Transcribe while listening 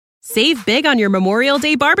Save big on your Memorial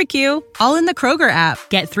Day barbecue, all in the Kroger app.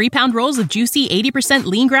 Get 3-pound rolls of juicy 80%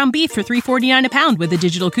 lean ground beef for $3.49 a pound with a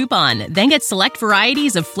digital coupon. Then get select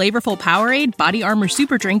varieties of flavorful Powerade, Body Armor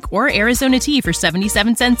Super Drink, or Arizona tea for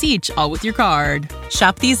 77 cents each, all with your card.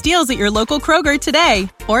 Shop these deals at your local Kroger today,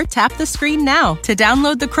 or tap the screen now to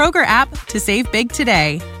download the Kroger app to save big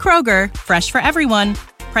today. Kroger, fresh for everyone.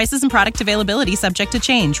 Prices and product availability subject to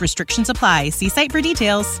change. Restrictions apply. See site for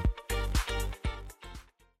details.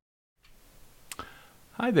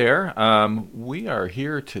 Hi there. We are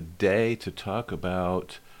here today to talk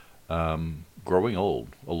about growing old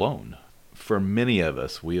alone. For many of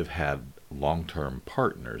us, we have had long-term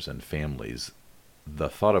partners and families. The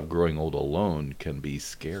thought of growing old alone can be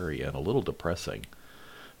scary and a little depressing.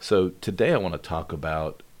 So today I want to talk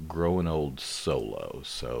about growing old solo.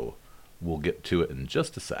 So we'll get to it in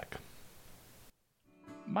just a sec.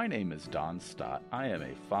 My name is Don Stott. I am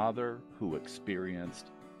a father who experienced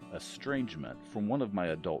estrangement from one of my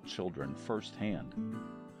adult children firsthand.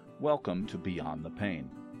 Welcome to Beyond the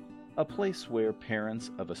Pain, a place where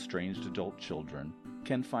parents of estranged adult children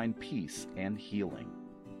can find peace and healing.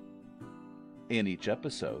 In each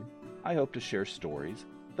episode, I hope to share stories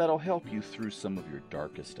that'll help you through some of your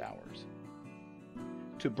darkest hours,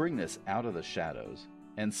 to bring this out of the shadows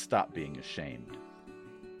and stop being ashamed,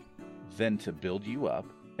 then to build you up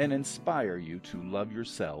and inspire you to love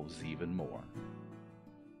yourselves even more.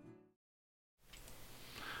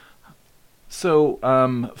 So,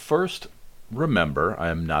 first, remember, I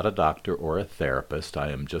am not a doctor or a therapist.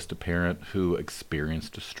 I am just a parent who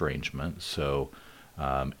experienced estrangement. So,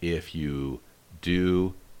 if you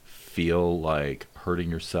do feel like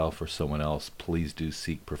hurting yourself or someone else, please do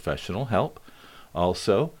seek professional help.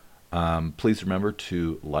 Also, please remember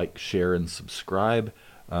to like, share, and subscribe.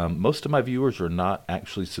 Most of my viewers are not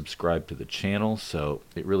actually subscribed to the channel, so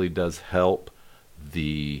it really does help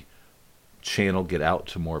the channel get out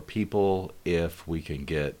to more people if we can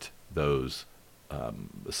get those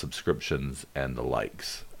subscriptions and the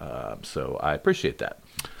likes. So I appreciate that.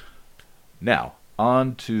 Now,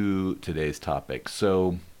 on to today's topic.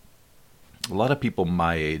 So a lot of people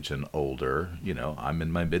my age and older, I'm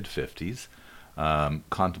in my mid-50s,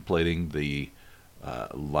 contemplating the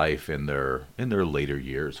life in their later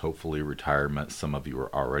years, hopefully retirement. Some of you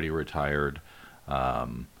are already retired,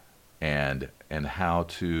 and how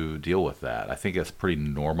to deal with that. I think that's pretty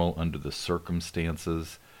normal under the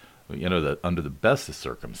circumstances. Under the best of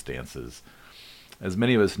circumstances, as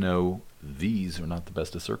many of us know, these are not the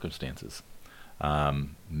best of circumstances.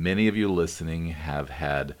 Many of you listening have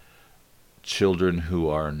had children who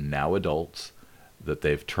are now adults that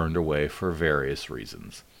they've turned away for various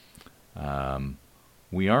reasons.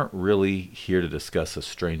 We aren't really here to discuss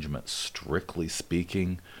estrangement, strictly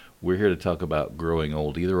speaking. We're here to talk about growing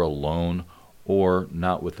old, either alone or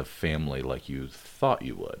not with a family like you thought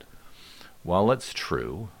you would. While that's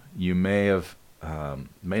true, you may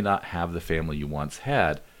not have the family you once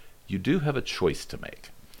had. You do have a choice to make.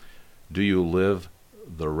 Do you live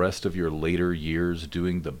the rest of your later years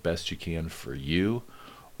doing the best you can for you,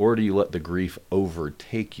 or do you let the grief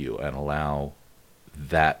overtake you and allow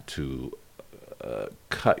that to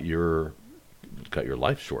cut your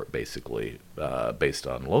life short, basically, based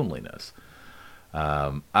on loneliness?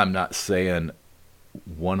 I'm not saying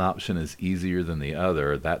one option is easier than the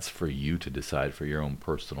other. That's for you to decide for your own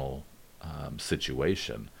personal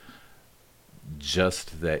situation.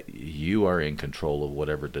 Just that you are in control of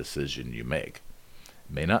whatever decision you make.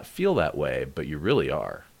 May not feel that way, but you really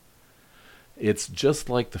are. It's just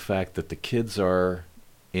like the fact that the kids are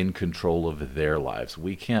in control of their lives.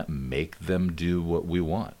 We can't make them do what we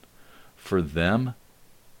want. For them,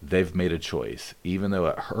 they've made a choice. Even though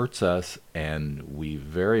it hurts us and we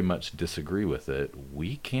very much disagree with it,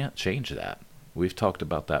 we can't change that. We've talked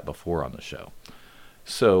about that before on the show.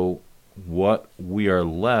 So what we are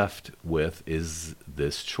left with is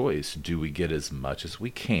this choice. Do we get as much as we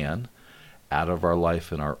can out of our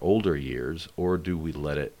life in our older years, or do we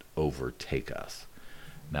let it overtake us?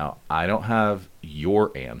 Now, I don't have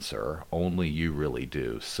your answer. Only you really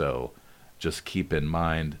do. So just keep in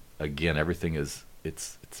mind, again, everything is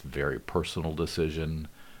it's a very personal decision.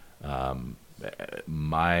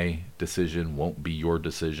 My decision won't be your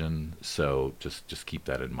decision, so just keep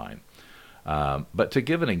that in mind. But to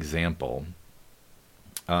give an example,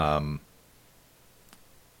 I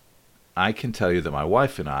can tell you that my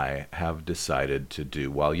wife and I have decided to do,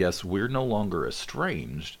 while yes, we're no longer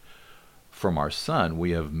estranged from our son,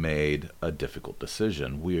 we have made a difficult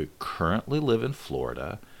decision. We currently live in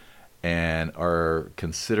Florida and are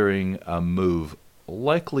considering a move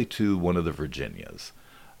likely to one of the Virginias.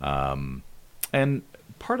 And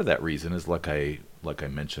part of that reason is, like I like I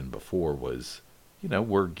mentioned before, was,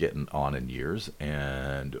 we're getting on in years,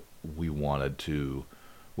 and we want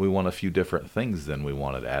a few different things than we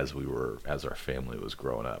wanted as our family was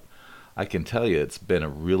growing up. I can tell you it's been a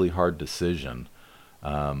really hard decision.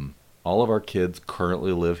 All of our kids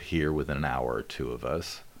currently live here within an hour or two of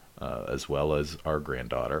us, as well as our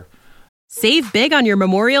granddaughter. Save big on your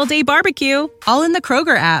Memorial Day barbecue, all in the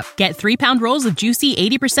Kroger app. Get 3-pound rolls of juicy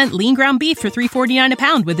 80% lean ground beef for $3.49 a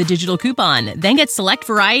pound with a digital coupon. Then get select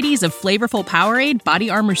varieties of flavorful Powerade, Body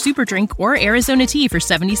Armor Super Drink, or Arizona tea for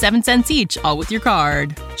 77 cents each, all with your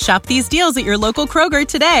card. Shop these deals at your local Kroger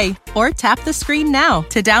today, or tap the screen now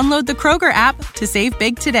to download the Kroger app to save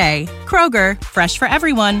big today. Kroger, fresh for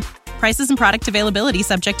everyone. Prices and product availability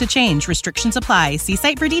subject to change. Restrictions apply. See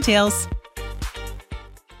site for details.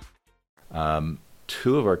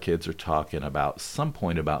 Two of our kids are talking about some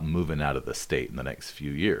point about moving out of the state in the next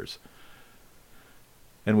few years.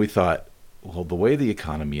 And we thought, well, the way the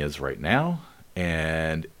economy is right now,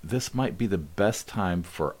 and this might be the best time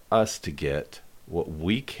for us to get what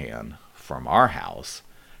we can from our house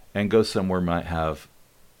and go somewhere might have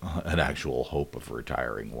an actual hope of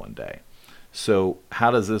retiring one day. So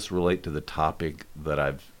how does this relate to the topic that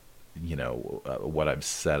I've, what I've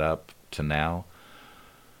set up to now?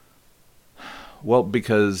 Well,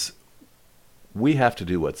 because we have to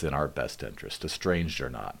do what's in our best interest, estranged or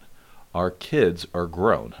not. Our kids are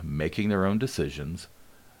grown, making their own decisions,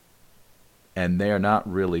 and they are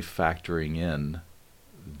not really factoring in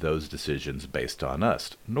those decisions based on us,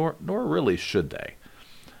 nor really should they.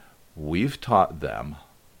 We've taught them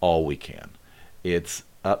all we can. It's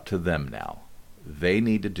up to them now. They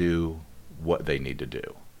need to do what they need to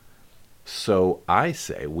do. So I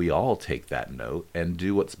say we all take that note and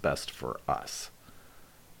do what's best for us.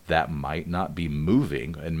 That might not be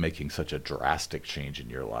moving and making such a drastic change in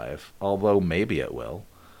your life, although maybe it will.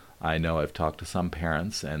 I know I've talked to some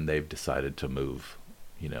parents and they've decided to move,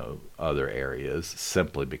 other areas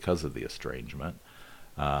simply because of the estrangement.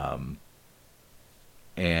 And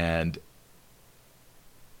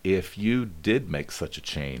if you did make such a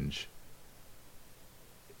change,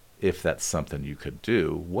 if that's something you could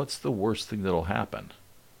do, what's the worst thing that'll happen?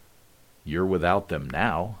 You're without them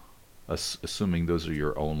now, assuming those are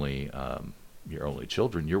your only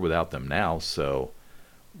children. You're without them now, so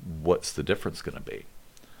what's the difference going to be?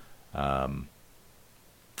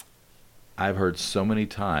 I've heard so many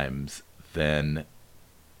times, then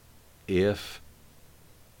if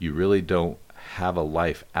you really don't have a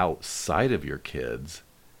life outside of your kids,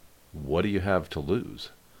 what do you have to lose?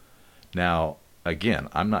 Now, again,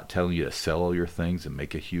 I'm not telling you to sell all your things and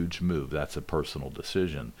make a huge move. That's a personal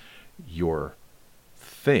decision. Your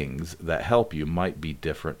things that help you might be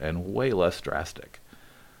different and way less drastic.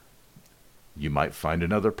 You might find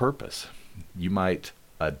another purpose. You might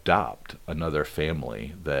adopt another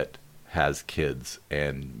family that has kids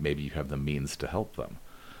and maybe you have the means to help them.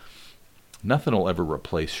 Nothing will ever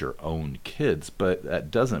replace your own kids, but that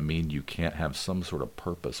doesn't mean you can't have some sort of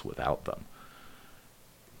purpose without them.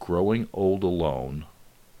 Growing old alone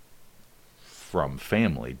from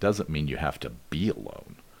family doesn't mean you have to be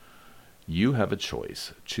alone. You have a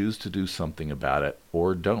choice. Choose to do something about it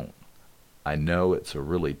or don't. I know it's a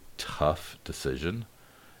really tough decision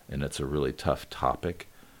and it's a really tough topic.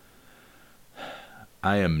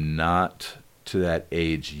 I am not to that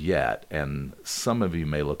age yet, and some of you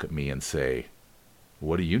may look at me and say,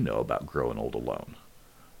 what do you know about growing old alone?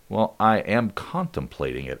 Well, I am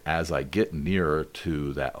contemplating it as I get nearer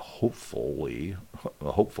to that hopeful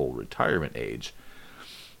retirement age.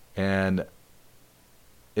 And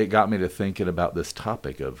it got me to thinking about this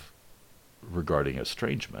topic regarding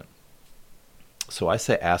estrangement. So I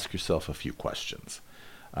say ask yourself a few questions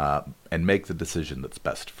and make the decision that's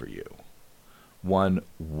best for you. One,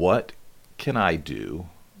 what can I do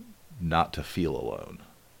not to feel alone?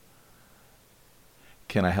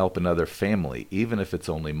 Can I help another family, even if it's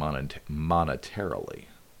only monetarily?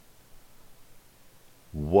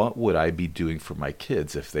 What would I be doing for my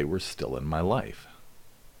kids if they were still in my life?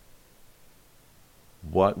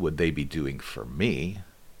 What would they be doing for me?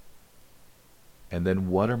 And then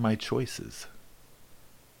what are my choices?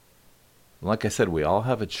 Like I said, we all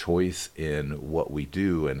have a choice in what we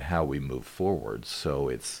do and how we move forward. So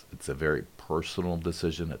it's a very personal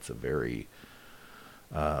decision. It's a very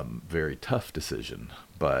very tough decision,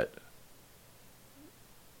 but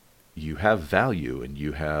you have value and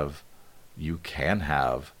you can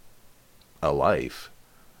have a life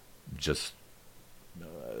just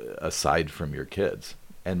aside from your kids.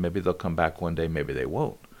 And maybe they'll come back one day, maybe they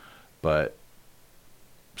won't. But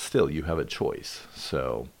still, you have a choice.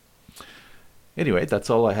 So Anyway, that's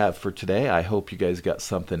all I have for today. I hope you guys got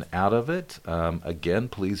something out of it. Again,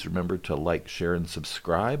 please remember to like, share, and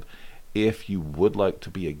subscribe. If you would like to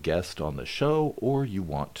be a guest on the show or you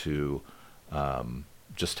want to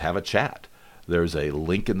just have a chat, there's a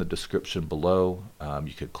link in the description below.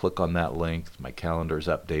 You could click on that link. My calendar is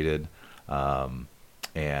updated,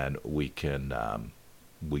 and we can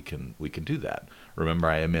do that. Remember,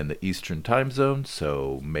 I am in the Eastern time zone,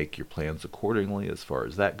 so make your plans accordingly as far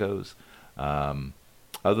as that goes.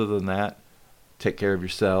 Other than that, take care of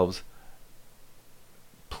yourselves.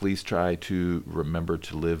 Please try to remember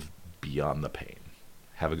to live beyond the pain.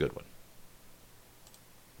 Have a good one.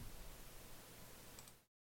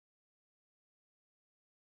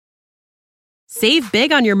 Save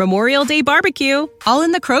big on your Memorial Day barbecue, all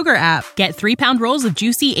in the Kroger app. Get 3-pound rolls of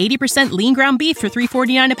juicy 80% lean ground beef for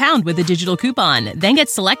 $3.49 a pound with a digital coupon. Then get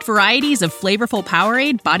select varieties of flavorful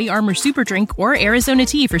Powerade, Body Armor Super Drink, or Arizona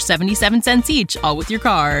tea for 77 cents each, all with your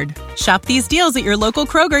card. Shop these deals at your local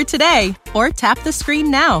Kroger today, or tap the screen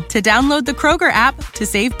now to download the Kroger app to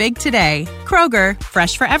save big today. Kroger,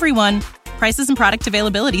 fresh for everyone. Prices and product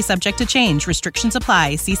availability subject to change. Restrictions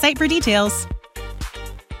apply. See site for details.